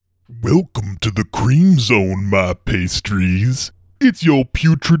Welcome to the Cream Zone, my pastries. It's your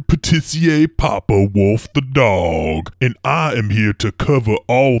putrid patissier Papa Wolf the dog, and I am here to cover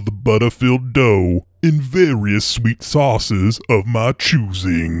all the butter-filled dough in various sweet sauces of my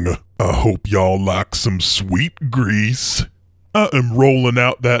choosing. I hope y'all like some sweet grease. I am rolling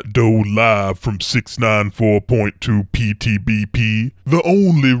out that dough live from 694.2 PTBP, the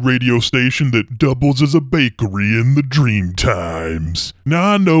only radio station that doubles as a bakery in the dream times.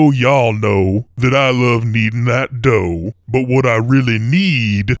 Now I know y'all know that I love kneading that dough, but what I really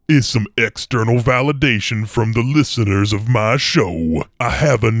need is some external validation from the listeners of my show. I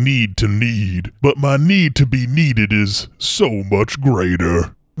have a need to knead, but my need to be kneaded is so much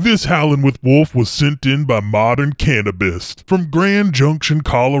greater. This Howlin' with Wolf was sent in by Modern Cannabis from Grand Junction,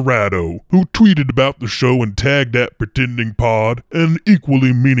 Colorado, who tweeted about the show and tagged at Pretending Pod, an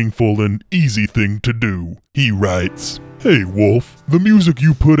equally meaningful and easy thing to do. He writes, "Hey Wolf, the music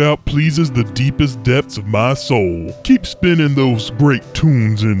you put out pleases the deepest depths of my soul. Keep spinning those great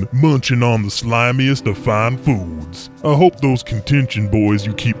tunes and munching on the slimiest of fine foods. I hope those contention boys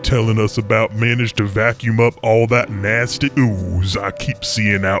you keep telling us about manage to vacuum up all that nasty ooze I keep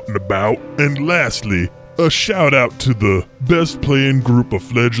seeing out and about. And lastly, a shout out to the best playing group a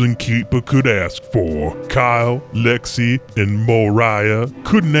fledgling keeper could ask for. Kyle, Lexi, and Moriah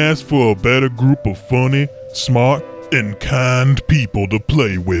couldn't ask for a better group of funny, smart, and kind people to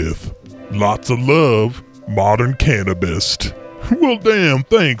play with. Lots of love, Modern Cannabis." Well, damn,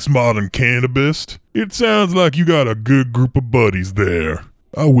 thanks, Modern Cannabis. It sounds like you got a good group of buddies there.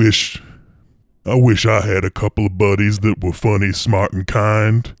 I wish I had a couple of buddies that were funny, smart, and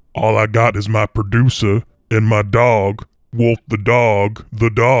kind. All I got is my producer and my dog, Wolf the dog, the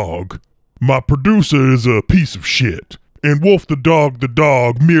dog. My producer is a piece of shit, and Wolf the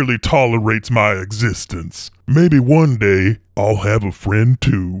dog merely tolerates my existence. Maybe one day I'll have a friend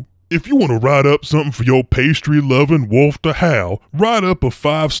too. If you want to write up something for your pastry-loving Wolf the Hal, write up a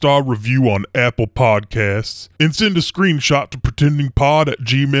 5-star review on Apple Podcasts and send a screenshot to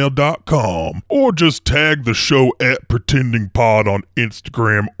pretendingpod@gmail.com, or just tag the show at pretendingpod on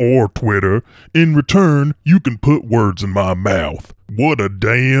Instagram or Twitter. In return, you can put words in my mouth. What a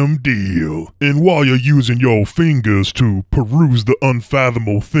damn deal. And while you're using your fingers to peruse the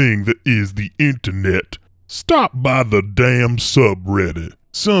unfathomable thing that is the internet, stop by the damn subreddit.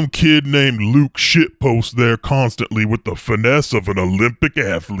 Some kid named Luke shitposts there constantly with the finesse of an Olympic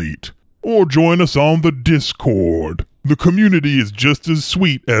athlete. Or join us on the Discord. The community is just as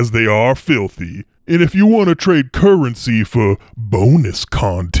sweet as they are filthy. And if you want to trade currency for bonus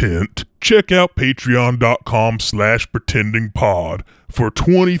content, check out patreon.com/pretendingpod for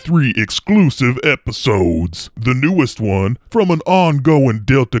 23 exclusive episodes. The newest one, from an ongoing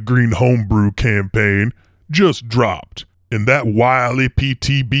Delta Green homebrew campaign, just dropped. And that wily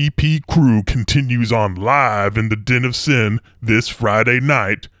PTBP crew continues on live in the Den of Sin this Friday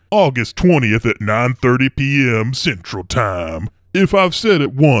night, August 20th at 9:30 p.m. Central Time. If I've said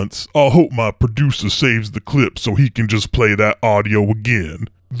it once, I'll hope my producer saves the clip so he can just play that audio again.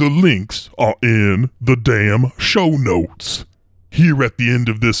 The links are in the damn show notes. Here at the end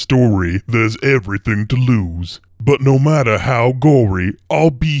of this story, there's everything to lose. But no matter how gory,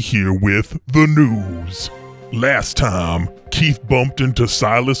 I'll be here with the news. Last time, Keith bumped into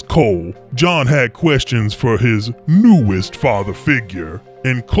Silas Cole. John had questions for his newest father figure.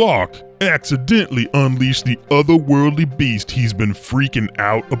 And Clark accidentally unleashed the otherworldly beast he's been freaking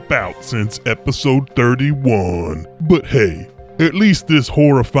out about since episode 31. But hey, at least this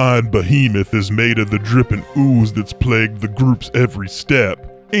horrifying behemoth is made of the dripping ooze that's plagued the group's every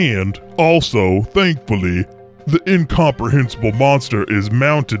step. And also, thankfully, the incomprehensible monster is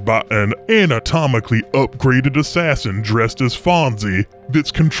mounted by an anatomically upgraded assassin dressed as Fonzie that's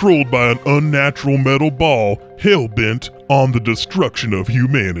controlled by an unnatural metal ball hell-bent on the destruction of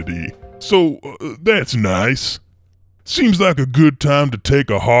humanity. So, that's nice. Seems like a good time to take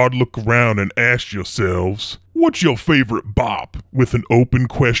a hard look around and ask yourselves, what's your favorite bop, with an open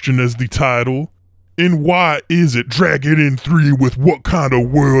question as the title? And why is it Drag It In 3 with What Kind of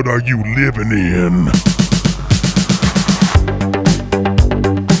World Are You Living In?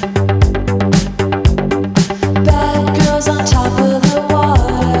 On top of the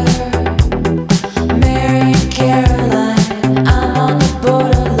water, Mary and Caroline, I'm on the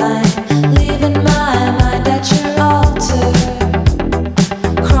borderline, leaving my mind at your altar,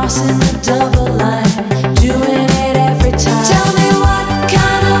 crossing the double line, doing it every time. Tell me, what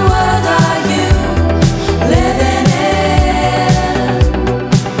kind of world are you living in?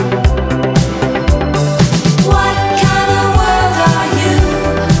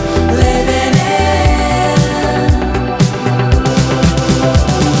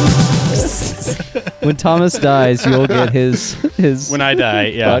 When Thomas dies, you'll get his When I die,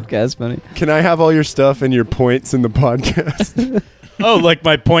 yeah. podcast money. Can I have all your stuff and your points in the podcast? Oh, like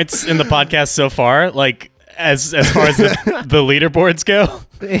my points in the podcast so far, like as far as the leaderboards go.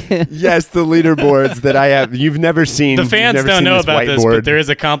 Yes, the leaderboards that I have. You've never seen. The fans you've never don't seen know about this, whiteboard. but there is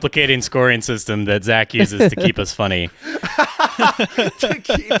a complicating scoring system that Zach uses to keep us funny.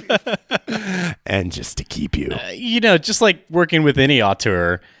 And just to keep you. Just like working with any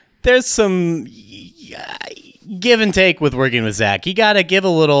auteur, there's some give and take with working with Zach. You got to give a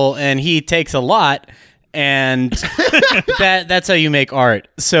little, and he takes a lot. And that's how you make art.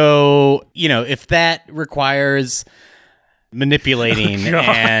 So, if that requires manipulating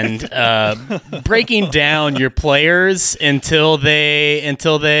and breaking down your players until they're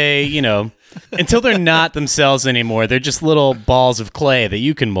not themselves anymore. They're just little balls of clay that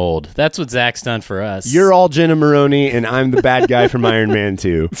you can mold. That's what Zach's done for us. You're all Jenna Maroney, and I'm the bad guy from Iron Man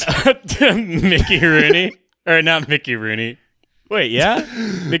 2. Mickey Rooney. Or not Mickey Rooney. Wait, yeah?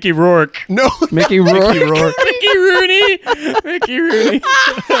 Mickey Rourke. No, Mickey Rourke. Mickey Rooney. Mickey Rooney.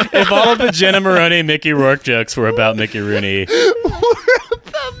 If all of the Jenna Maroney Mickey Rourke jokes were about Mickey Rooney,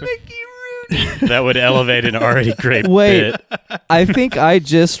 that would elevate an already great Wait, bit. I think I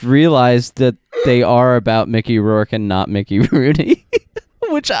just realized that they are about Mickey Rourke and not Mickey Rooney,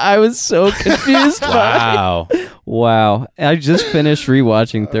 which I was so confused by. Wow. Wow. I just finished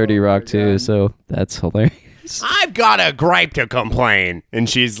rewatching 30 Rock too, so that's hilarious. I've got a gripe to complain. And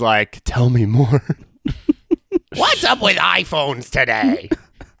she's like, tell me more. What's up with iPhones today?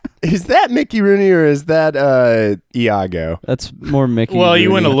 Is that Mickey Rooney or is that Iago? That's more Mickey Well, you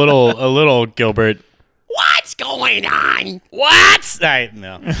Rooney. went a little Gilbert. What's going on? What?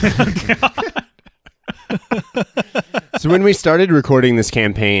 No. So when we started recording this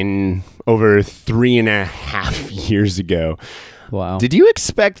campaign over 3.5 years ago, Wow. did you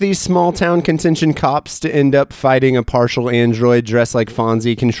expect these small town contention cops to end up fighting a partial android dressed like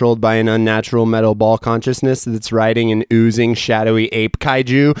Fonzie controlled by an unnatural metal ball consciousness that's riding an oozing shadowy ape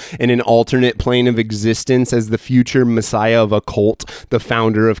kaiju in an alternate plane of existence as the future messiah of a cult, the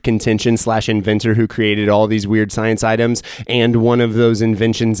founder of contention / inventor who created all these weird science items, and one of those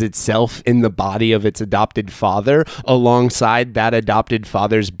inventions itself in the body of its adopted father, alongside that adopted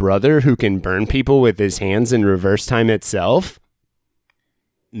father's brother who can burn people with his hands and reverse time itself?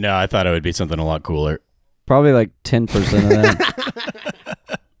 No, I thought it would be something a lot cooler. Probably like 10% of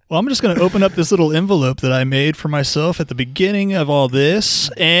that. Well, I'm just going to open up this little envelope that I made for myself at the beginning of all this.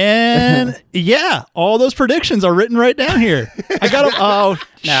 And yeah, all those predictions are written right down here. I got them. Oh,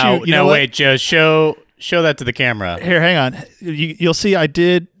 Now, shoot. You know what? wait, Joe, show that to the camera. Here, hang on. You'll see I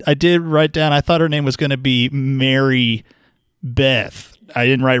did write down, I thought her name was going to be Mary Beth. I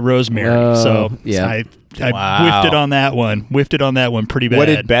didn't write Rosemary. So yeah. I Wow. whiffed it on that one. Pretty bad. What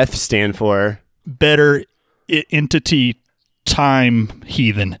did Beth stand for? Better entity time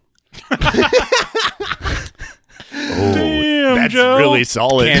heathen. Damn, That's really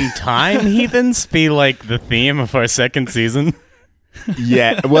solid. Can time heathens be like the theme of our second season?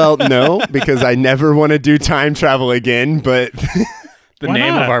 Yeah, well, no, because I never want to do time travel again, but The Why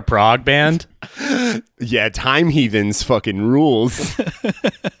name not? of our prog band? yeah, Time Heathens fucking rules.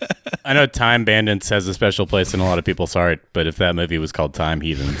 I know Time Bandits has a special place in a lot of people's heart, but if that movie was called Time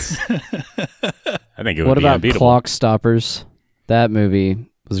Heathens, I think it would What be about unbeatable. Clock Stoppers? That movie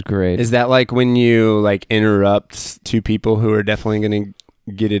was great. Is that like when you like interrupt two people who are definitely going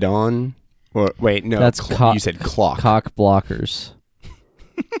to get it on? Or wait, no, That's you said clock. Cock blockers.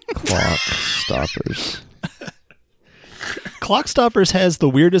 Clock stoppers. Clock Stoppers has the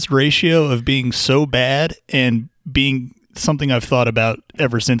weirdest ratio of being so bad and being something I've thought about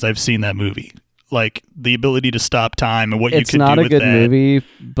ever since I've seen that movie. Like the ability to stop time and what you It's could not do a with good that. movie,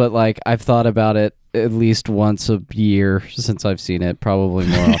 but like I've thought about it at least once a year since I've seen it. Probably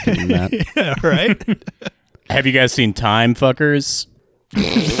more often than that. Yeah, right? Have you guys seen Time Fuckers?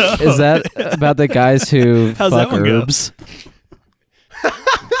 Is that about the guys who How's fuck that one go? herbs?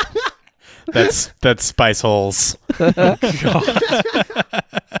 That's Spice Holes.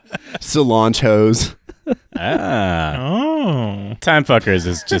 Solange hose. Ah. Oh. Time Fuckers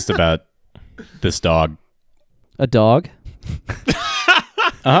is just about this dog. A dog?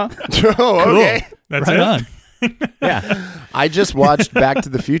 Uh-huh. Oh, okay. That's right on. Yeah. I just watched Back to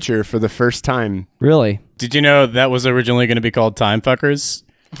the Future for the first time. Really? Did you know that was originally going to be called Time Fuckers?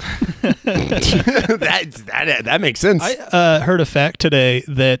 that makes sense. I heard a fact today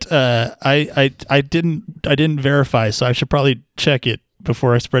that I didn't verify, so I should probably check it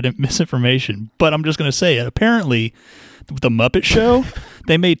before I spread misinformation. But I'm just going to say it. Apparently, the Muppet Show,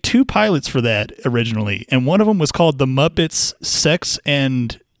 they made 2 pilots for that originally, and one of them was called The Muppets Sex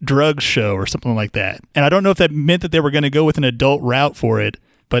and drugs show or something like that. And I don't know if that meant that they were going to go with an adult route for it,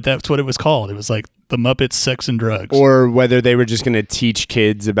 but that's what it was called. It was like the Muppets Sex and Drugs. Or whether they were just going to teach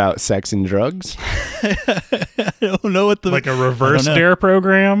kids about sex and drugs. I don't know what the... Like a reverse I don't know. dare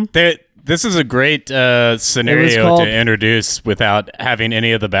program. This is a great scenario called- to introduce without having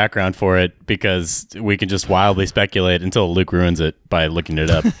any of the background for it, because we can just wildly speculate until Luke ruins it by looking it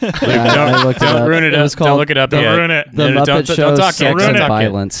up. Luke, I looked it don't up. ruin it It up. was Don't called look it up Don't yet. ruin it. The No, Muppet don't Show talk yet. Sex Don't and talk yet.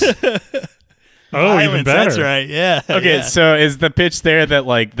 Violence. Oh, even Violence, better. That's right. Yeah. Okay, yeah. so is the pitch there that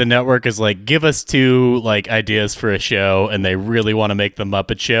like the network is like, give us 2 like ideas for a show, and they really want to make the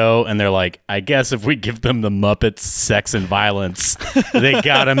Muppet Show, and they're like, I guess if we give them the Muppets Sex and Violence, they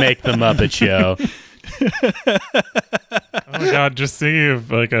gotta make the Muppet Show. Oh my god, just thinking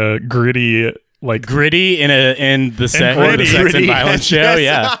of like a gritty, like Gritty in the Sex Gritty. and Gritty, Violence yes, show,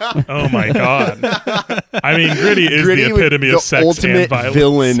 yes. yeah. oh my god. I mean, Gritty is Gritty the was epitome the of sex ultimate and violence.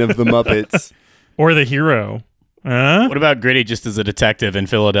 villain of the Muppets. Or the hero. Huh? What about Gritty just as a detective in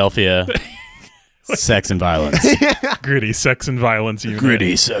Philadelphia? Sex and Violence. Gritty, sex and violence unit.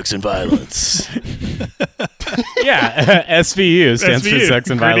 Gritty, Sex and Violence. Yeah, SVU stands for SVU, Sex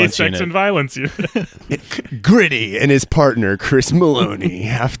and Gritty, Violence sex unit. and violence unit. Gritty and his partner, Chris Maloney,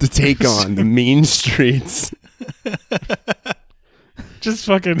 have to take on the mean streets. Just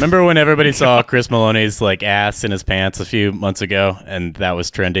fucking. Remember when everybody saw Chris Maloney's like ass in his pants a few months ago, and that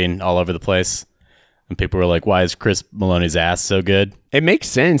was trending all over the place? And people were like, "Why is Chris Maloney's ass so good?" It makes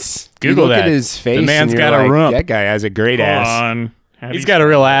sense. Google you look that. at his face. The man's and you're got a like, rump. That guy has a great Hold ass. on. He's got a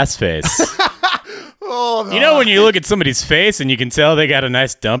real ass face. You know when you look at somebody's face and you can tell they got a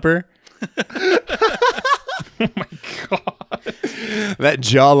nice dumper? That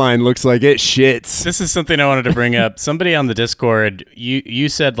jawline looks like it shits. This is something I wanted to bring up. Somebody on the Discord, you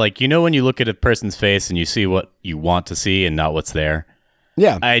said like, you know when you look at a person's face and you see what you want to see and not what's there?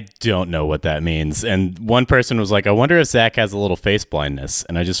 Yeah. I don't know what that means. And one person was like, I wonder if Zach has a little face blindness.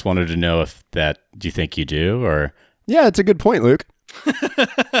 And I just wanted to know if that, do you think you do? Or Yeah, it's a good point, Luke.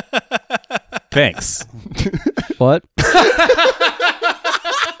 thanks. What?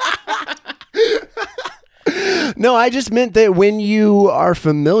 No, I just meant that when you are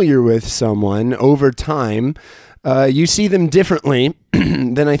familiar with someone over time, you see them differently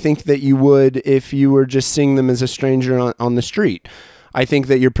than I think that you would if you were just seeing them as a stranger on the street. I think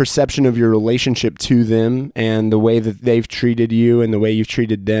that your perception of your relationship to them and the way that they've treated you and the way you've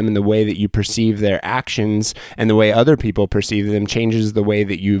treated them and the way that you perceive their actions and the way other people perceive them changes the way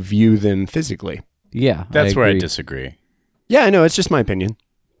that you view them physically. Yeah, That's where I agree. disagree. Yeah, I know. It's just my opinion.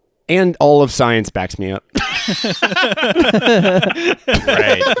 And all of science backs me up.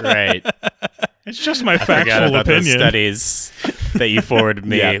 Right. It's just my I forgot factual about those opinion. studies that you forwarded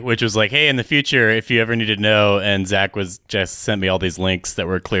me, Yeah. which was like, hey, in the future, if you ever need to know, and Zach was just sent me all these links that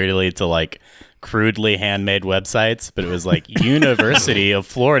were clearly to like crudely handmade websites, but it was like University of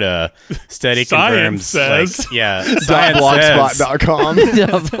Florida study Science confirms. says. Like, yeah, science says Blogspot.com.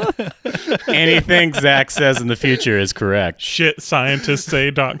 anything Zach says in the future is correct.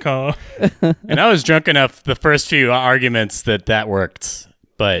 Shitscientistsay.com. And I was drunk enough the first few arguments that worked,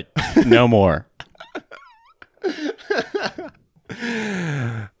 but no more.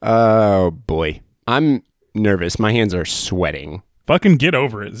 Oh, boy. I'm nervous. My hands are sweating. Fucking get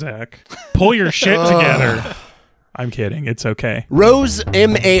over it, Zach. Pull your shit together. I'm kidding. It's okay. Rose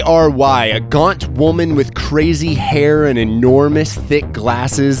Mary, a gaunt woman with crazy hair and enormous thick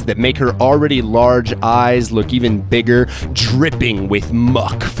glasses that make her already large eyes look even bigger, dripping with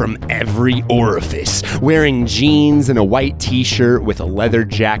muck from every orifice, wearing jeans and a white t-shirt with a leather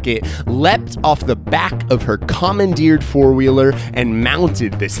jacket, leapt off the back of her commandeered four-wheeler and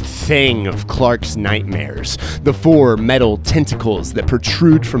mounted this thing of Clark's nightmares. The 4 metal tentacles that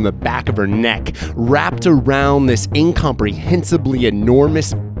protrude from the back of her neck wrapped around this incomprehensibly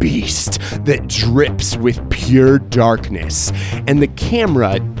enormous beast that drips with pure darkness, and the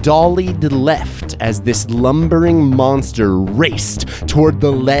camera dollied left as this lumbering monster raced toward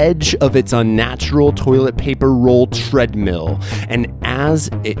the ledge of its unnatural toilet paper roll treadmill, and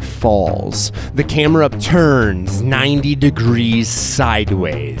as it falls, the camera turns 90 degrees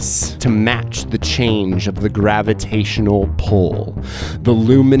sideways to match the change of the gravitational pull. The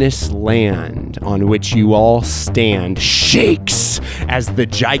luminous land on which you all stand shakes as the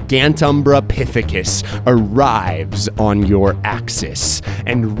Gigantumbra Pithecus arrives on your axis,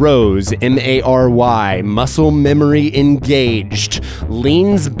 and Rose, Mary, muscle memory engaged,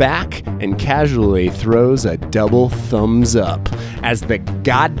 leans back and casually throws a double thumbs up as the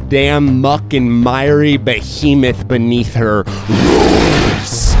goddamn muck and miry behemoth beneath her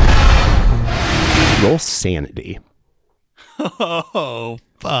roars. Roll sanity. Oh,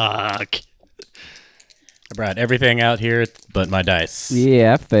 fuck. I brought everything out here but my dice.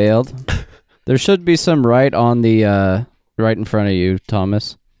 Yeah, I failed. There should be some right on the right in front of you,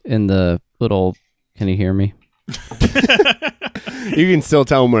 Thomas. In the little, can you hear me? You can still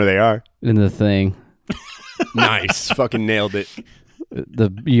tell them where they are. In the thing, Nice. Fucking nailed it.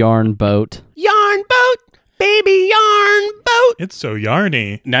 the yarn boat. Yarn boat, baby yarn boat. It's so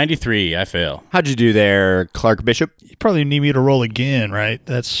yarny. 93, I fail. How'd you do there, Clark Bishop? You probably need me to roll again, right?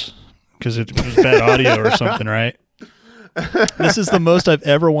 That's because it was bad audio or something, right? This is the most I've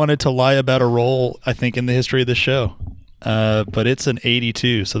ever wanted to lie about a roll, I think, in the history of the show. But it's an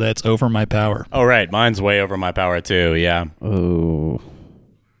 82, so that's over my power. Oh, right. Mine's way over my power, too. Yeah. Oh,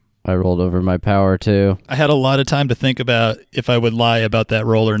 I rolled over my power too. I had a lot of time to think about if I would lie about that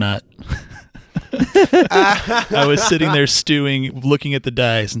roll or not. I was sitting there stewing, looking at the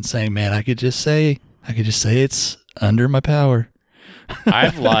dice and saying, man, I could just say it's under my power.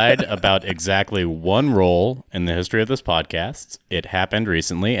 I've lied about exactly one roll in the history of this podcast. It happened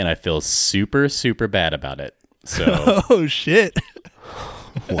recently, and I feel super, super bad about it. So Oh, shit.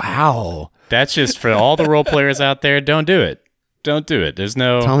 Wow. that's just for all the role players out there. Don't do it. Don't do it. There's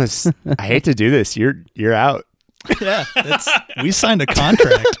no... Thomas, I hate to do this. You're out. Yeah, we signed a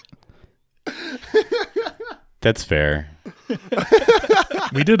contract. That's fair.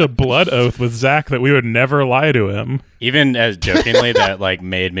 We did a blood oath with Zach that we would never lie to him. Even as jokingly, that like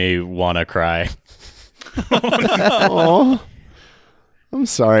made me want to cry. Oh, I'm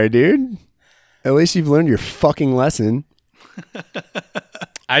sorry, dude. At least you've learned your fucking lesson.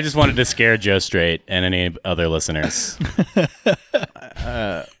 I just wanted to scare Joe straight and any other listeners.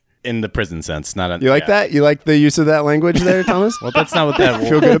 In the prison sense, not a, You like that? You like the use of that language there, Thomas? Well, that's not what that.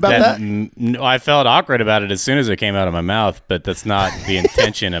 Feel good about that? No, I felt awkward about it as soon as it came out of my mouth, but that's not the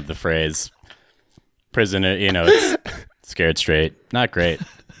intention of the phrase. Prisoner, it's scared straight. Not great.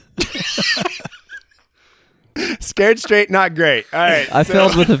 Scared straight, not great. All right. I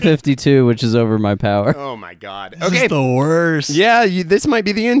failed with a 52, which is over my power. Oh my god. This Okay. is the worst. Yeah, this might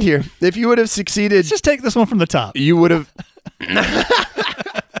be the end here. If you would have succeeded, Let's just take this one from the top. you would have.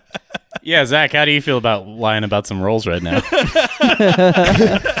 Yeah, Zach, how do you feel about lying about some roles right now?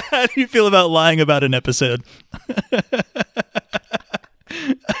 How do you feel about lying about an episode?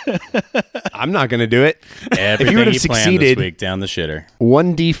 I'm not going to do it. Everything you would have planned succeeded- this week down the shitter.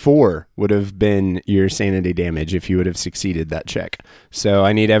 1d4 would have been your sanity damage if you would have succeeded that check. So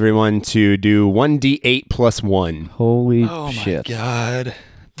I need everyone to do 1d8 plus 1. Holy Oh shit. my god.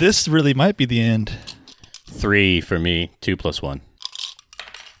 This really might be the end. 3 for me, 2 plus 1.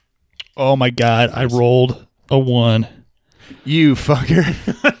 Oh my god, I rolled a 1 You fucker.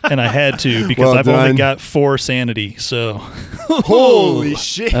 and I had to because Well I've only done. got 4 sanity. So Holy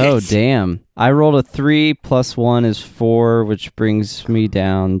shit. Oh, damn. I rolled a 3 plus 1 is 4, which brings me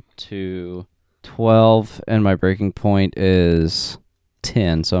down to 12, and my breaking point is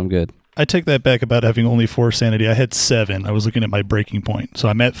 10, so I'm good. I take that back about having only 4 sanity. I had 7. I was looking at my breaking point. So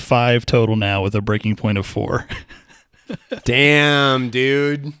I'm at 5 total now with a breaking point of 4. Damn,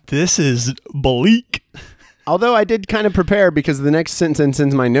 dude. This is bleak. Although I did kind of prepare because the next sentence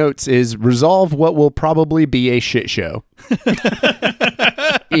in my notes is resolve what will probably be a shit show.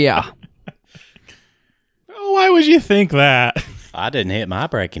 Yeah. Oh, why would you think that? I didn't hit my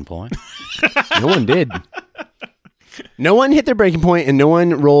breaking point. No one did. No one hit their breaking point, and no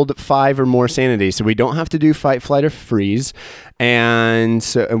one rolled 5 or more sanity. So we don't have to do fight, flight, or freeze, and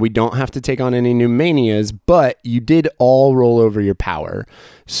we don't have to take on any new manias. But you did all roll over your power.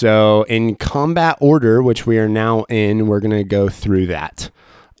 So in combat order, which we are now in, we're gonna go through that.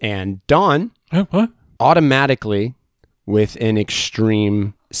 And Dawn Oh, what? automatically, with an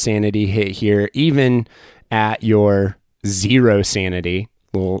extreme sanity hit here, even at your 0 sanity.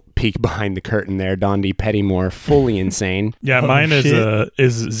 Little peek behind the curtain there. Dondi Pettymore, fully insane. Yeah, Oh, mine shit.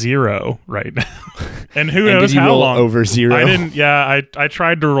 is 0 right now. And who And knows did you how roll long? over 0? I didn't. Yeah, I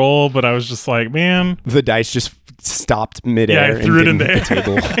tried to roll, but I was just like, man. The dice just stopped midair. Yeah, I threw it in and didn't there. hit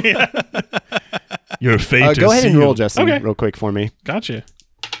the table. Your fate Go ahead and roll, Justin, Okay. real quick for me. Gotcha.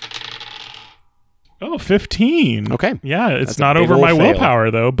 Oh, 15. Okay. Yeah, it's That's a not big over ol' my fail. willpower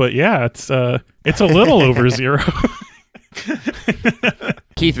though, but yeah, it's a little over 0.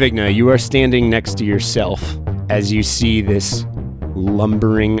 Keith Vigna, you are standing next to yourself as you see this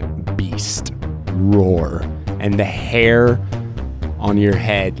lumbering beast roar, and the hair on your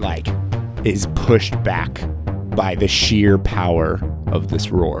head is pushed back by the sheer power of this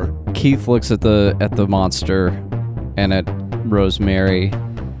roar. Keith looks at the monster and at Rosemary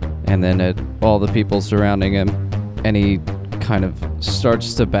and then at all the people surrounding him, and he kind of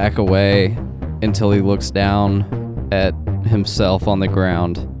starts to back away until he looks down at himself on the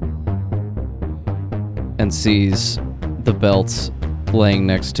ground and sees the belts laying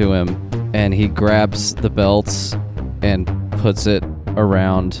next to him, and he grabs the belts and puts it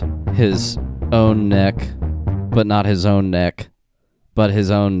around his own neck, but not his own neck, but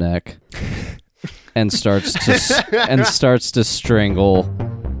his own neck, and starts to strangle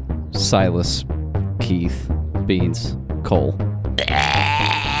Silas Keith Beans Cole.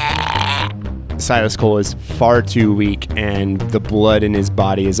 Silas Cole is far too weak, and the blood in his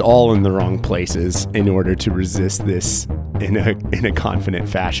body is all in the wrong places in order to resist this in a confident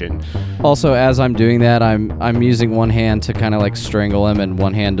fashion. Also, as I'm doing that, I'm using one hand to kind of like strangle him and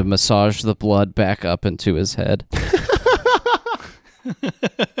one hand to massage the blood back up into his head.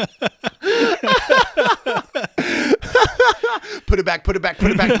 Put it back, put it back,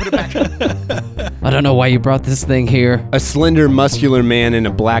 put it back, put it back. I don't know why you brought this thing here. A slender, muscular man in a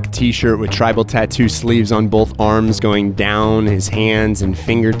black t-shirt with tribal tattoo sleeves on both arms going down his hands and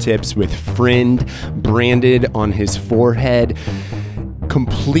fingertips with "Friend" branded on his forehead,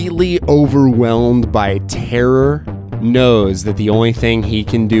 completely overwhelmed by terror, knows that the only thing he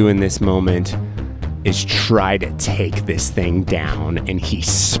can do in this moment is try to take this thing down, and he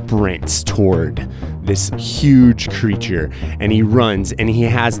sprints toward this huge creature, and he runs, and he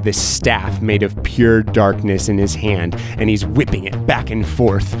has this staff made of pure darkness in his hand, and he's whipping it back and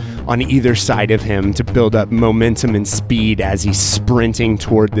forth on either side of him to build up momentum and speed as he's sprinting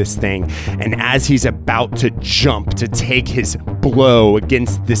toward this thing. And as he's about to jump to take his blow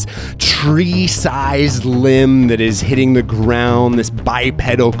against this tree-sized limb that is hitting the ground, this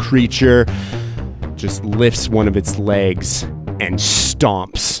bipedal creature just lifts one of its legs and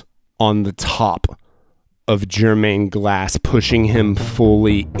stomps on the top of Jermaine Glass, pushing him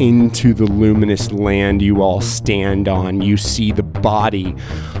fully into the luminous land you all stand on. You see the body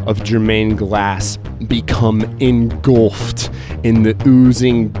of Jermaine Glass become engulfed in the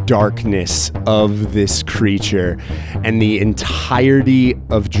oozing darkness of this creature, and the entirety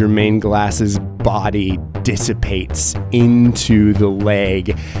of Jermaine Glass's body dissipates into the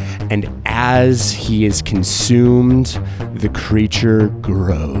leg, and as he is consumed, the creature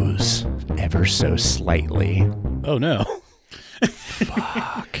grows ever so slightly. Oh no.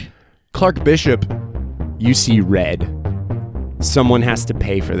 Fuck. Clark Bishop, you see red. Someone has to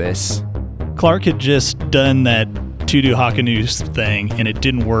pay for this. Clark had just done that Tudu Hakanu's thing, and it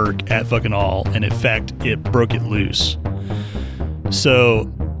didn't work at fucking all, and in fact, it broke it loose.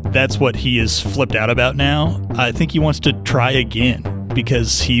 So that's what he is flipped out about now. I think he wants to try again,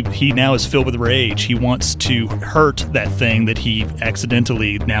 because he now is filled with rage. He wants to hurt that thing that he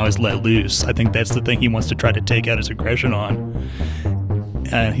accidentally now has let loose. I think that's the thing he wants to try to take out his aggression on.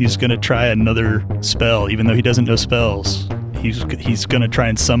 And he's going to try another spell, even though he doesn't know spells. He's going to try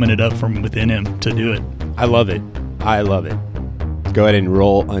and summon it up from within him to do it. I love it. I love it. Go ahead and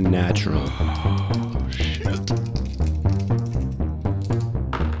roll unnatural.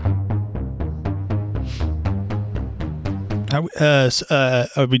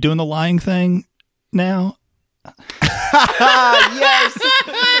 Are we doing the lying thing now? Yes!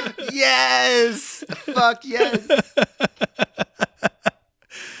 Yes! Fuck yes!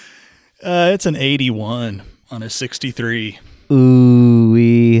 It's an 81 on a 63.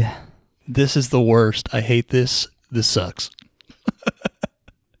 Ooh-wee. This is the worst. I hate this. This sucks.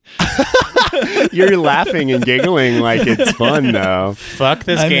 You're laughing and giggling like it's fun, though. Fuck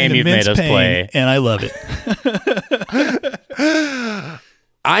this I'm game in you've made immense us pain, play. and I love it.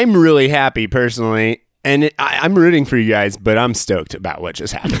 I'm really happy, personally, and I'm rooting for you guys, but I'm stoked about what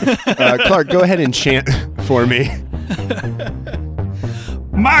just happened. Clark, go ahead and chant for me.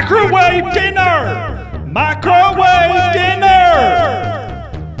 Microwave dinner! Microwave dinner!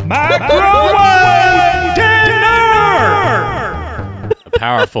 Microwave dinner! A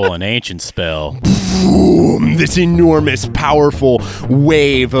powerful and ancient spell. Boom! This enormous, powerful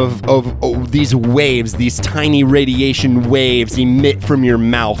wave of these waves, these tiny radiation waves emit from your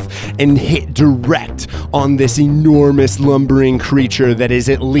mouth and hit direct on this enormous lumbering creature that is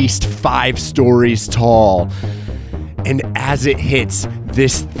at least 5 stories tall. And as it hits,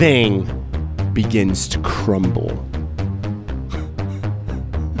 this thing begins to crumble.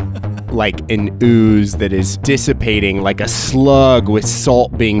 Like an ooze that is dissipating, like a slug with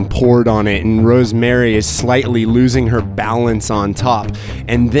salt being poured on it, and Rosemary is slightly losing her balance on top.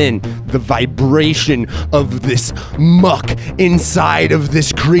 And then the vibration of this muck inside of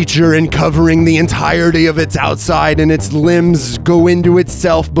this creature and covering the entirety of its outside, and its limbs go into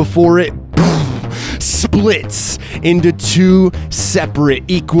itself before it splits into two separate,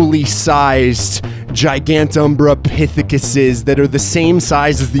 equally sized Gigantumbra Pithecuses that are the same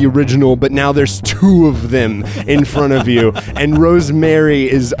size as the original, but now there's two of them in front of you, and Rosemary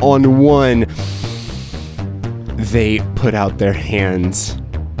is on one. They put out their hands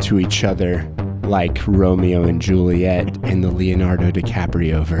to each other like Romeo and Juliet in the Leonardo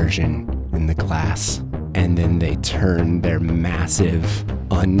DiCaprio version in The Glass. And then they turn their massive,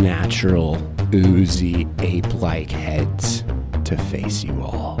 unnatural, oozy, ape-like heads to face you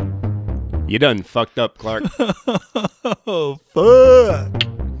all. You done fucked up, Clark. Oh, fuck.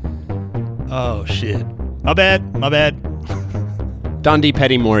 Oh, shit. My bad. Don D.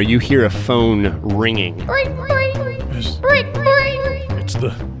 Pettymore, you hear a phone ringing. It's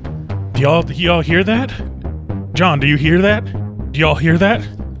the. Do y'all hear that? John, do you hear that? Do y'all hear that?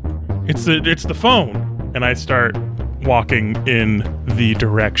 It's the phone. And I start walking in the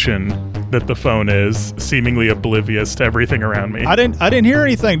direction that the phone is, seemingly oblivious to everything around me. I didn't hear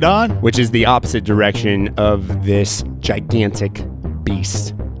anything, Don. Which is the opposite direction of this gigantic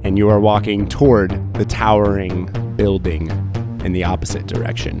beast. And you are walking toward the towering building in the opposite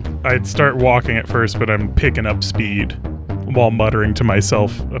direction. I'd start walking at first, but I'm picking up speed while muttering to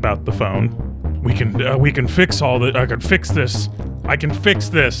myself about the phone. We can fix all that. I can fix this.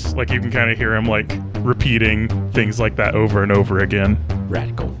 Like, you can kind of hear him like repeating things like that over and over again.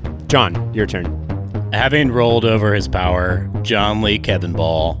 Radical. John, your turn. Having rolled over his power, John Lee Kevin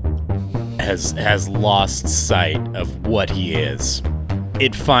Ball has lost sight of what he is.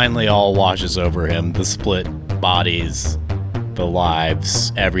 It finally all washes over him. The split bodies, the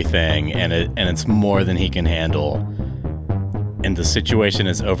lives, everything, and it's more than he can handle. And the situation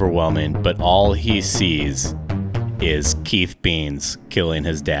is overwhelming, but all he sees is Keith Beans killing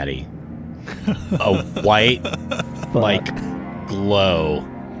his daddy. A white, like, glow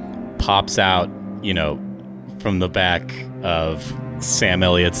pops out, from the back of Sam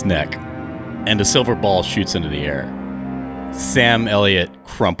Elliott's neck, and a silver ball shoots into the air. Sam Elliott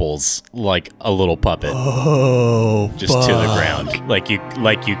crumples like a little puppet. Oh, just to the ground, like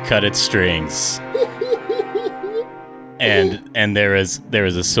you cut its strings. And there is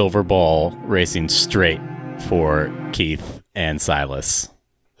a silver ball racing straight for Keith and Silas.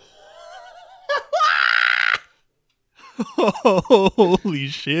 Holy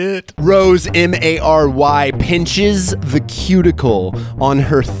shit. Rose, Mary, pinches the cuticle on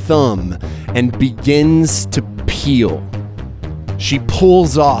her thumb and begins to peel. She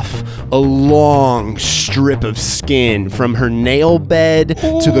pulls off a long strip of skin from her nail bed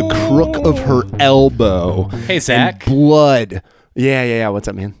to the crook of her elbow. Hey, Zach. And blood. Yeah. What's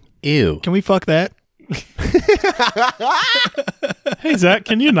up, man? Ew. Can we fuck that? Hey, Zach,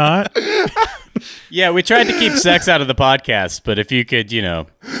 can you not? Yeah, we tried to keep sex out of the podcast, but if you could,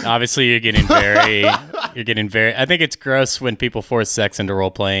 obviously you're getting very, I think it's gross when people force sex into role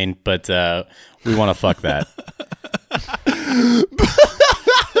playing, but we want to fuck that.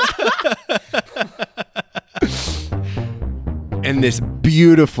 And this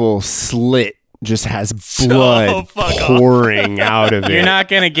beautiful slit just has blood pouring out of it. You're not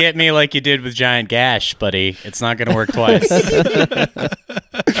going to get me like you did with Giant Gash, buddy. It's not going to work twice.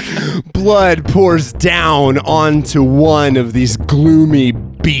 Blood pours down onto one of these gloomy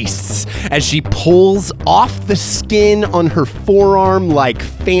beasts as she pulls off the skin on her forearm like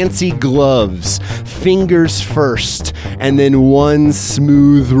fancy gloves, fingers first, and then one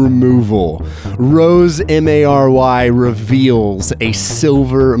smooth removal. Rose, Mary, reveals a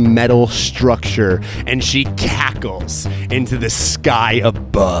silver metal structure, and she cackles into the sky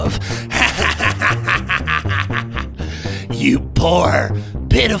above. You poor,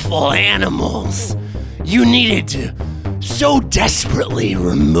 pitiful animals. You needed to so desperately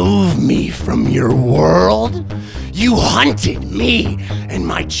remove me from your world. You hunted me and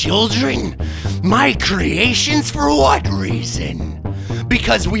my children, my creations, for what reason?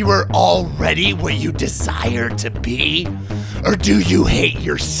 Because we were already what you desired to be? Or do you hate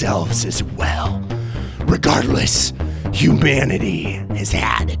yourselves as well? Regardless, humanity has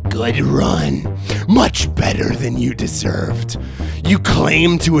had a good run, much better than you deserved. You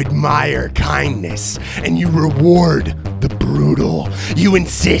claim to admire kindness, and you reward the brutal. You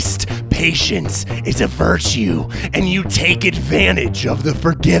insist patience is a virtue, and you take advantage of the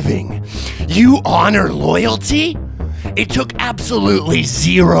forgiving. You honor loyalty? It took absolutely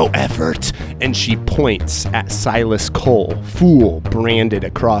zero effort. And she points at Silas Cole, fool branded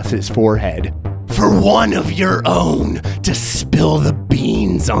across his forehead. For one of your own to spill the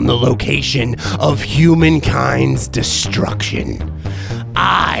beans on the location of humankind's destruction.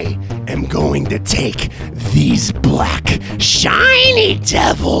 I am going to take these black, shiny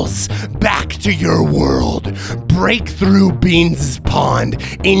devils back to your world. Break through Beans' pond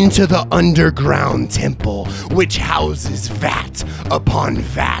into the underground temple, which houses vat upon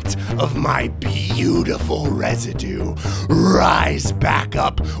vat of my beautiful residue. Rise back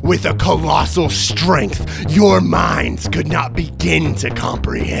up with a colossal strength your minds could not begin to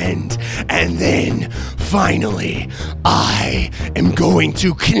comprehend. And then, finally, I am going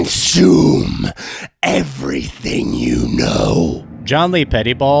to consume everything you know. John Lee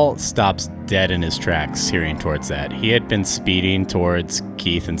Pettiball stops dead in his tracks, hearing towards that. He had been speeding towards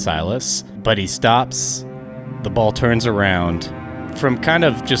Keith and Silas, but he stops. The ball turns around from kind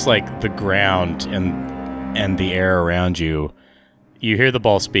of just like the ground and the air around you. You hear the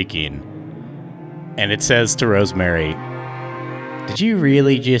ball speaking, and it says to Rosemary, "Did you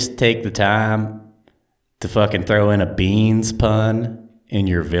really just take the time to fucking throw in a beans pun in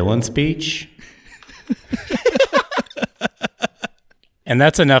your villain speech?" And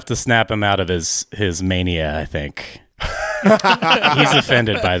that's enough to snap him out of his mania, I think. He's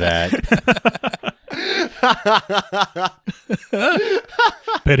offended by that.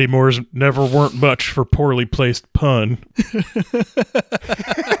 Pettymore's never weren't much for poorly placed pun.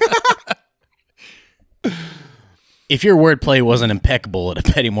 If your wordplay wasn't impeccable at a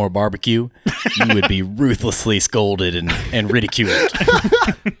Pettymore barbecue, you would be ruthlessly scolded and ridiculed.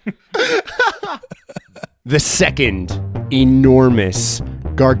 The second enormous,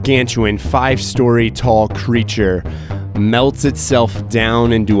 gargantuan, 5-story tall creature melts itself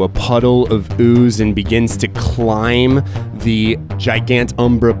down into a puddle of ooze and begins to climb the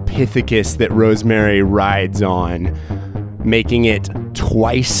Gigantumbrapithecus that Rosemary rides on, making it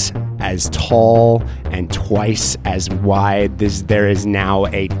twice as tall and twice as wide. There is now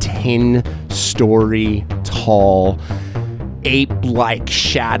a 10-story tall, ape-like,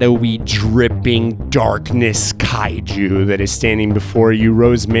 shadowy, dripping darkness kaiju that is standing before you.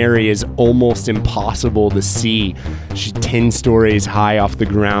 Rosemary is almost impossible to see. She's 10 stories high off the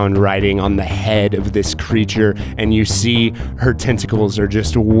ground, riding on the head of this creature, and you see her tentacles are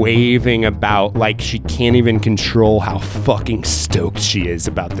just waving about like she can't even control how fucking stoked she is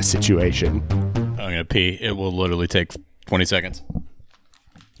about the situation. I'm gonna pee. It will literally take 20 seconds.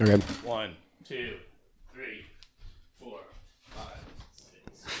 Okay. 1, 2, 3, 4, 5,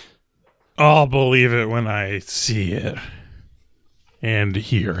 6. I'll believe it when I see it and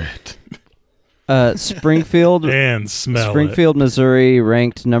hear it Springfield, and smell Springfield, Missouri,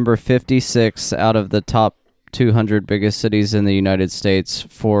 ranked number 56 out of the top 200 biggest cities in the United States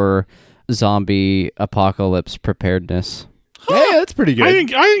for zombie apocalypse preparedness. Yeah, that's pretty good. I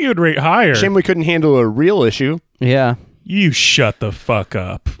think you would rate higher. Shame we couldn't handle a real issue. Yeah. You shut the fuck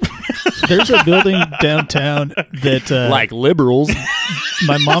up. There's a building downtown that Like liberals.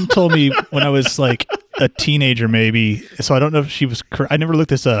 my mom told me when I was like a teenager, maybe. So I don't know if she was I never looked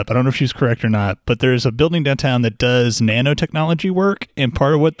this up. I don't know if she was correct or not. But there's a building downtown that does nanotechnology work, and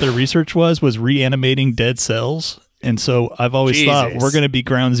part of what their research was reanimating dead cells. And so I've always thought Jesus. we're going to be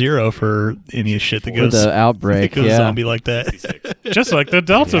ground zero for any shit that For goes the outbreak, that goes yeah. zombie like that. Just like the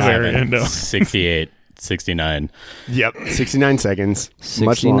Delta variant. No. 68, 69. Yep. 69 seconds.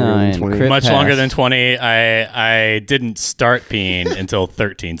 Much longer than 69. 20. Crit Much pass. longer than 20. I didn't start peeing until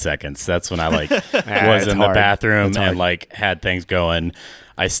 13 seconds. That's when I was it's in the hard. bathroom It's hard. and like had things going.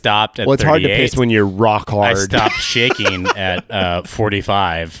 I stopped at Well, it's hard to 38. piss when you're rock hard. I stopped shaking at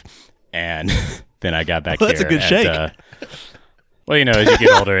 45, and then I got back Well, here. that's a good at, shake. well, you know, as you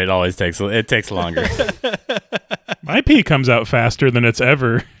get older, it takes longer. My pee comes out faster than it's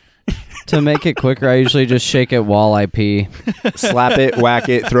ever. To make it quicker, I usually just shake it while I pee. Slap it, whack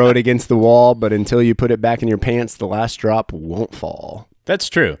it, throw it against the wall, but until you put it back in your pants, the last drop won't fall. That's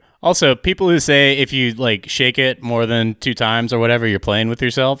true. Also, people who say if you like shake it more than 2 times or whatever, you're playing with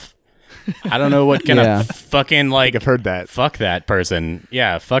yourself. I don't know what kind Yeah. of fucking like I've heard that. fuck that person.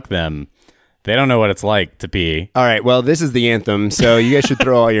 Yeah, fuck them. They don't know what it's like to pee. All right, well, this is the anthem, so you guys should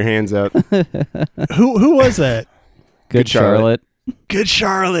throw all your hands up. Who was that? Good Charlotte. Good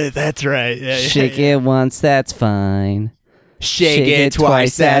Charlotte. That's right. Yeah, Shake it once, that's fine. Shake it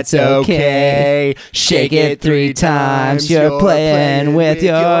twice, that's okay. Shake it 3 times, you're playing with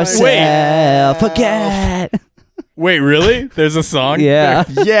yourself. Forget. Wait, really? There's a song? Yeah.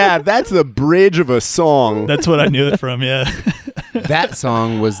 Yeah, that's the bridge of a song. That's what I knew it from. Yeah. That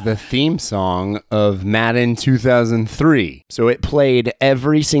song was the theme song of Madden 2003. So it played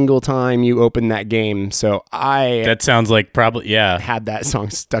every single time you opened that game. So I That sounds like probably, yeah. had that song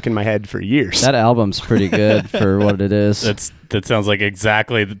stuck in my head for years. That album's pretty good for what it is. That sounds like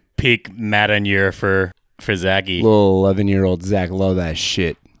exactly the peak Madden year for Zachy. Little 11-year-old Zach love that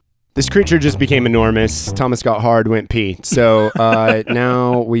shit. This creature just became enormous. Thomas got hard, went pee. So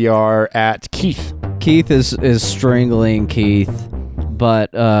now we are at Keith. Keith is strangling Keith,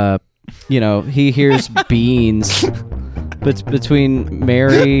 but he hears beans. But between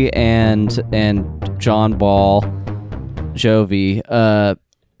Mary and John Ball, Jovi,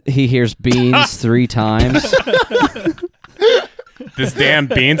 he hears beans 3 times. This damn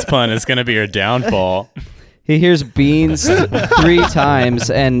beans pun is going to be your downfall. He hears beans 3 times,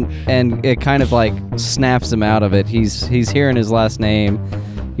 and it kind of like snaps him out of it. He's hearing his last name,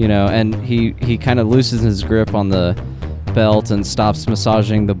 and he kind of loosens his grip on the belt and stops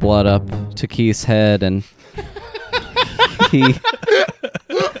massaging the blood up to Keith's head, and he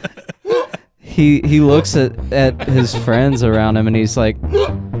looks at his friends around him, and he's like,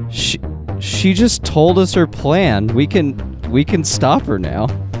 she just told us her plan. We can stop her now.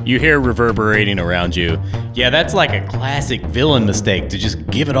 You hear reverberating around you. Yeah, that's like a classic villain mistake to just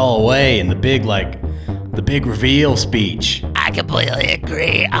give it all away in the big reveal speech. I completely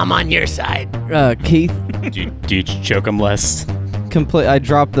agree. I'm on your side. Keith, Do you choke him less? I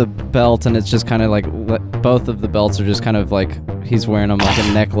drop the belt, and it's just kind of like both of the belts are just kind of like he's wearing them like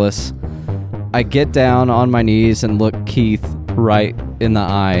a necklace. I get down on my knees and look Keith right in the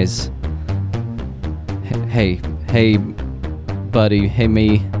eyes. Hey, buddy, hey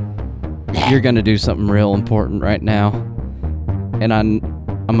me. You're gonna do something real important right now, and I'm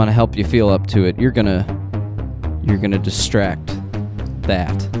gonna help you feel up to it. You're gonna distract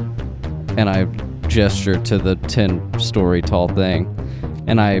that, and I gesture to the 10-story tall thing,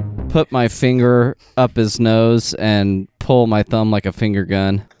 and I put my finger up his nose and pull my thumb like a finger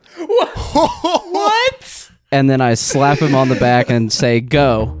gun. What? And then I slap him on the back and say,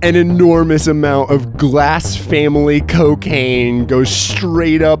 "Go." An enormous amount of Glass family cocaine goes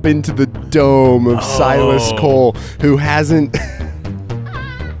straight up into the dome of Silas Cole, who hasn't...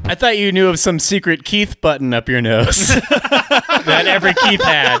 I thought you knew of some secret Keith button up your nose that every Keith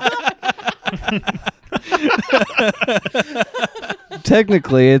had.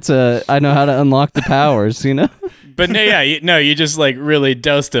 Technically, I know how to unlock the powers, But you just like really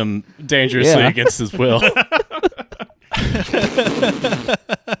dosed him dangerously against his will.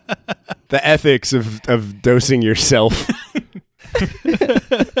 The ethics of dosing yourself.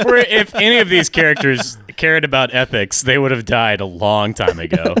 If any of these characters cared about ethics, they would have died a long time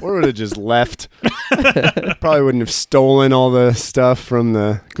ago. Or would have just left. Probably wouldn't have stolen all the stuff from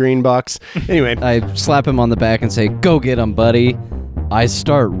the green box. Anyway. I slap him on the back and say, "Go get him, buddy." I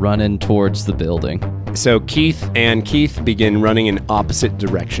start running towards the building. So Keith begin running in opposite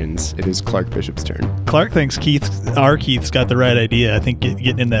directions. It is Clark Bishop's turn. Clark thinks our Keith's got the right idea. I think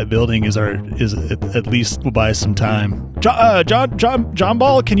getting in that building is at least will buy some time. John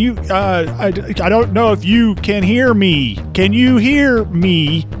Ball, can you? I don't know if you can hear me. Can you hear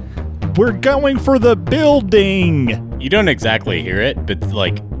me? We're going for the building. You don't exactly hear it, but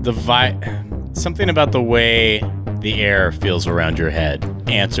like something about the way the air feels around your head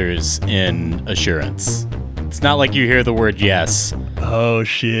answers in assurance. It's not like you hear the word yes. Oh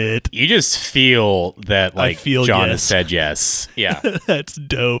shit. You just feel that John yes. has said yes. Yeah. That's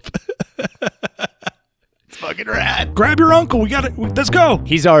dope. It's fucking rad. Grab your uncle. We got it. Let's go.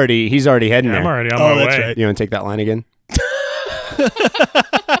 He's already heading there. I'm already on my way. That's right. You want to take that line again?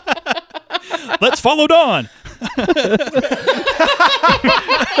 Let's follow Dawn.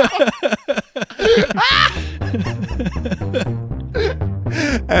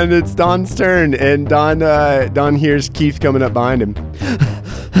 And it's Don's turn, and Don hears Keith coming up behind him.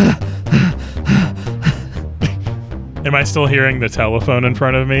 Am I still hearing the telephone in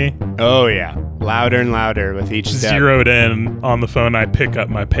front of me? Oh yeah, louder and louder with each step. Zeroed in on the phone, I'd pick up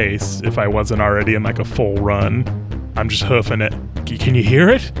my pace if I wasn't already in like a full run. I'm just hoofing it. Can you hear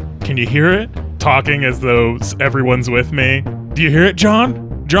it? Can you hear it? Talking as though everyone's with me. Do you hear it,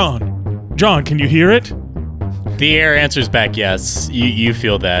 John? John, can you hear it? The air answers back yes. You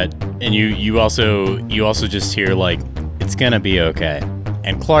feel that, and you also just hear like it's gonna be okay.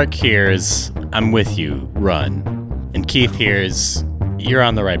 And Clark hears I'm with you, run. And Keith hears you're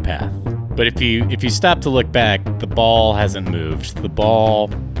on the right path. But if you stop to look back, the ball hasn't moved. The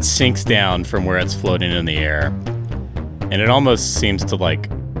ball sinks down from where it's floating in the air, and it almost seems to like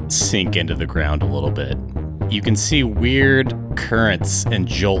sink into the ground a little bit. You can see weird currents and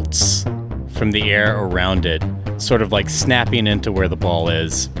jolts from the air around it, sort of like snapping into where the ball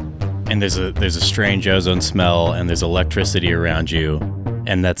is. And there's a strange ozone smell, and there's electricity around you,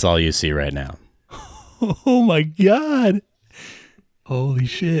 and that's all you see right now. Oh my god. Holy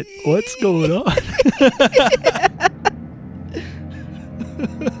shit. What's going on?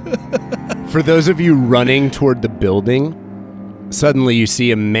 For those of you running toward the building, Suddenly you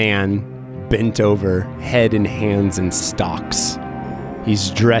see a man bent over, head and hands in stocks. He's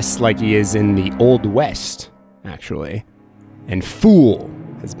dressed like he is in the Old West, actually. And Fool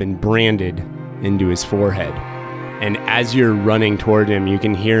has been branded into his forehead. And as you're running toward him, you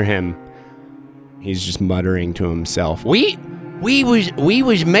can hear him. He's just muttering to himself. We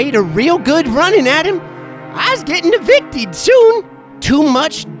was made a real good running at him. I was getting evicted soon. Too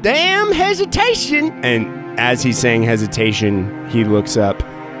much damn hesitation. And as he's saying hesitation, he looks up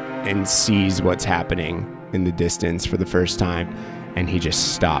and sees what's happening in the distance for the first time. And he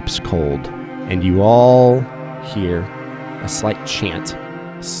just stops cold. And you all hear a slight chant,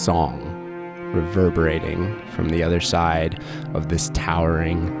 song, reverberating from the other side of this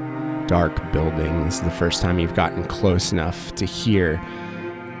towering, dark building. This is the first time you've gotten close enough to hear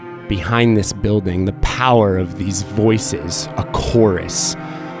behind this building the power of these voices. A chorus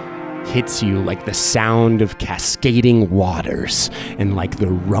hits you like the sound of cascading waters and like the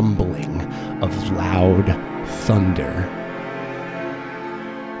rumbling of loud thunder.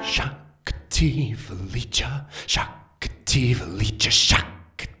 Shakti Felicia, Shakti Felicia,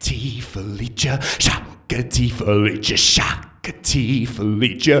 Shakti Felicia, Shakti Felicia, Shakti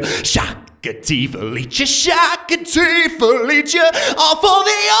Felicia, Shakti Felicia, Shakti Felicia, all for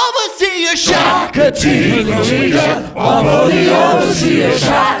the overseer. Shakti Felicia, all for the overseer.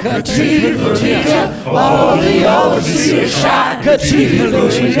 Shakti Felicia, all for the overseer. Shakti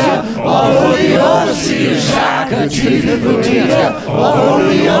Felicia, all for the overseer. Shakti Felicia, all for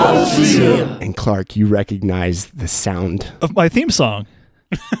the overseer. And Clark, you recognize the sound Of my theme song.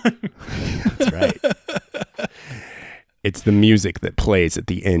 That's right. It's the music that plays at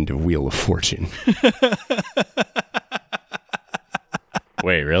the end of Wheel of Fortune.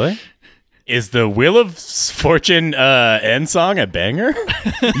 Wait, really? Is the Wheel of Fortune end song a banger?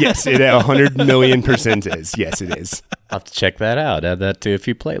 Yes, it 100 million% is. Yes, it is. I'll have to check that out. Add that to a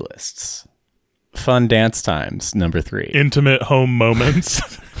few playlists. Fun dance times, number 3. Intimate home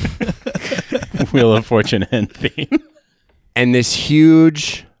moments. Wheel of Fortune end theme. And this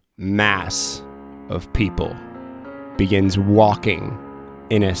huge mass of people begins walking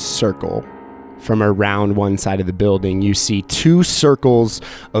in a circle from around one side of the building. You see 2 circles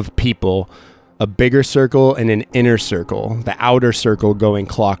of people, a bigger circle and an inner circle. The outer circle going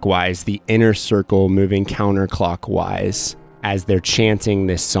clockwise, the inner circle moving counterclockwise as they're chanting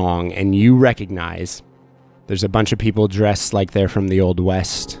this song. And you recognize there's a bunch of people dressed like they're from the Old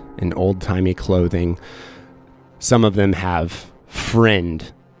West in old-timey clothing. Some of them have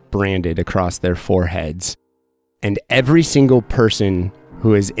friend branded across their foreheads. And every single person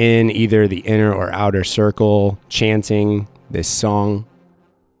who is in either the inner or outer circle chanting this song,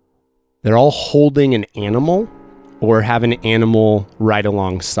 they're all holding an animal or have an animal right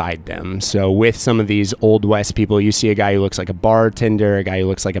alongside them. So with some of these Old West people, you see a guy who looks like a bartender, a guy who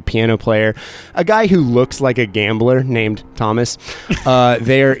looks like a piano player, a guy who looks like a gambler named Thomas.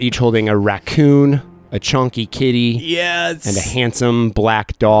 They're each holding a raccoon, a chunky kitty, Yes. and a handsome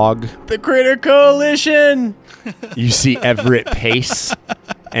black dog. The Critter Coalition. You see Everett Pace,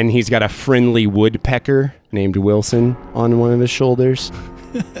 and he's got a friendly woodpecker named Wilson on one of his shoulders.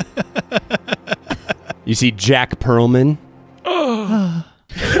 You see Jack Perlman.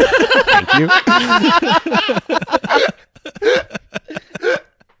 Thank you.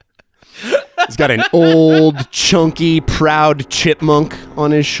 He's got an old, chunky, proud chipmunk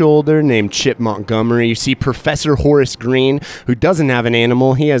on his shoulder named Chip Montgomery. You see Professor Horace Green, who doesn't have an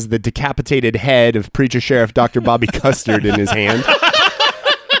animal. He has the decapitated head of Preacher Sheriff Dr. Bobby Custard in his hand.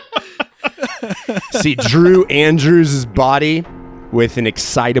 See Drew Andrews' body with an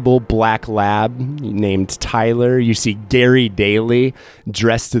excitable black lab named Tyler. You see Gary Daly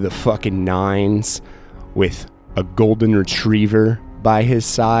dressed to the fucking nines with a golden retriever by his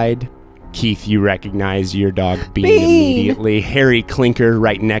side. Keith, you recognize your dog Bean immediately. Harry Clinker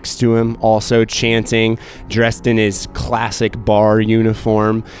right next to him, also chanting, dressed in his classic bar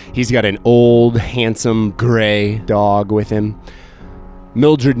uniform. He's got an old, handsome gray dog with him.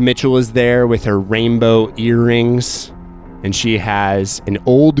 Mildred Mitchell is there with her rainbow earrings, and she has an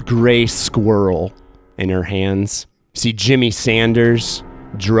old gray squirrel in her hands. See Jimmy Sanders,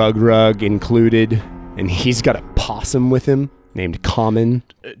 drug rug included, and he's got a possum with him named Common.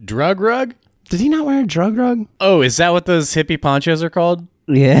 Drug rug? Did he not wear a drug rug? Oh, is that what those hippie ponchos are called?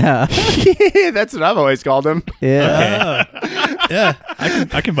 Yeah. That's what I've always called him. Yeah. Yeah,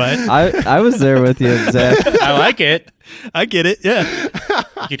 I can buy it. I was there with you, Zach. I like it. I get it. Yeah.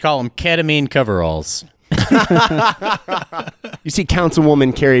 You could call them ketamine coveralls. You see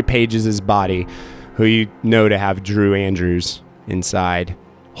Councilwoman Carrie Pages' body, who you know to have Drew Andrews inside,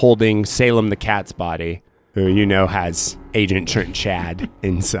 holding Salem the cat's body, who you know has Agent Trent Chad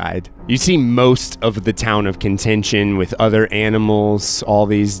inside. You see most of the town of Contention with other animals, all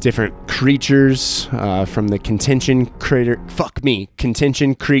these different creatures from the Contention Critter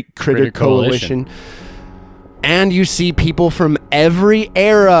Coalition. And you see people from every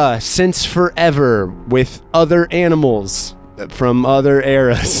era since forever with other animals from other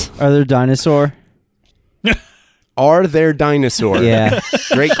eras. Are there dinosaur? Are there dinosaurs? Yeah.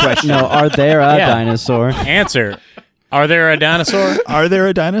 Great question. No, are there a Yeah. dinosaur? Answer. Are there a dinosaur? Are there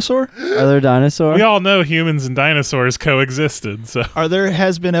a dinosaur? Are there dinosaur? We all know humans and dinosaurs coexisted, so Are there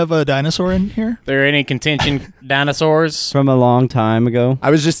has been of a dinosaur in here? There any contention dinosaurs? From a long time ago. I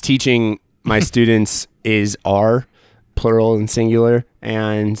was just teaching my students are plural and singular,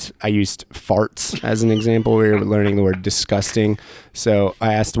 and I used farts as an example. We were learning the word disgusting. So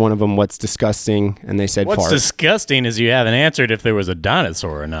I asked one of them, what's disgusting? And they said What's fart. disgusting is you haven't answered if there was a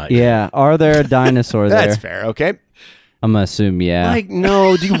dinosaur or not. Yeah. Are there a dinosaur there? That's fair, okay? I'm gonna assume yeah. Like,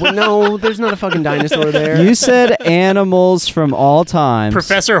 no, no, there's not a fucking dinosaur there. You said animals from all times.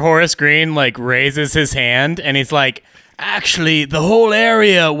 Professor Horace Green raises his hand and he's like, actually, the whole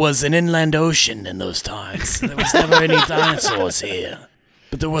area was an inland ocean in those times. There was never any dinosaurs here.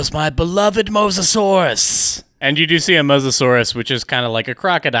 But there was my beloved Mosasaurus. And you do see a Mosasaurus, which is kind of like a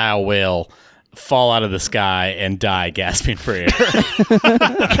crocodile whale, fall out of the sky and die gasping for air.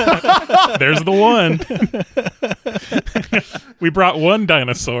 there's the one. We brought one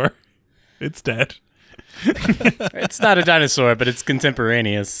dinosaur. It's dead. It's not a dinosaur, but it's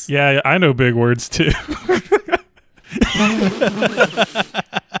contemporaneous. Yeah, I know big words too.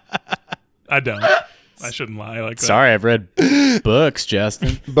 I don't. I shouldn't lie like that. Sorry, I've read books,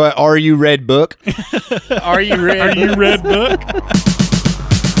 Justin. But are you read book? Are you ready? Are you read book?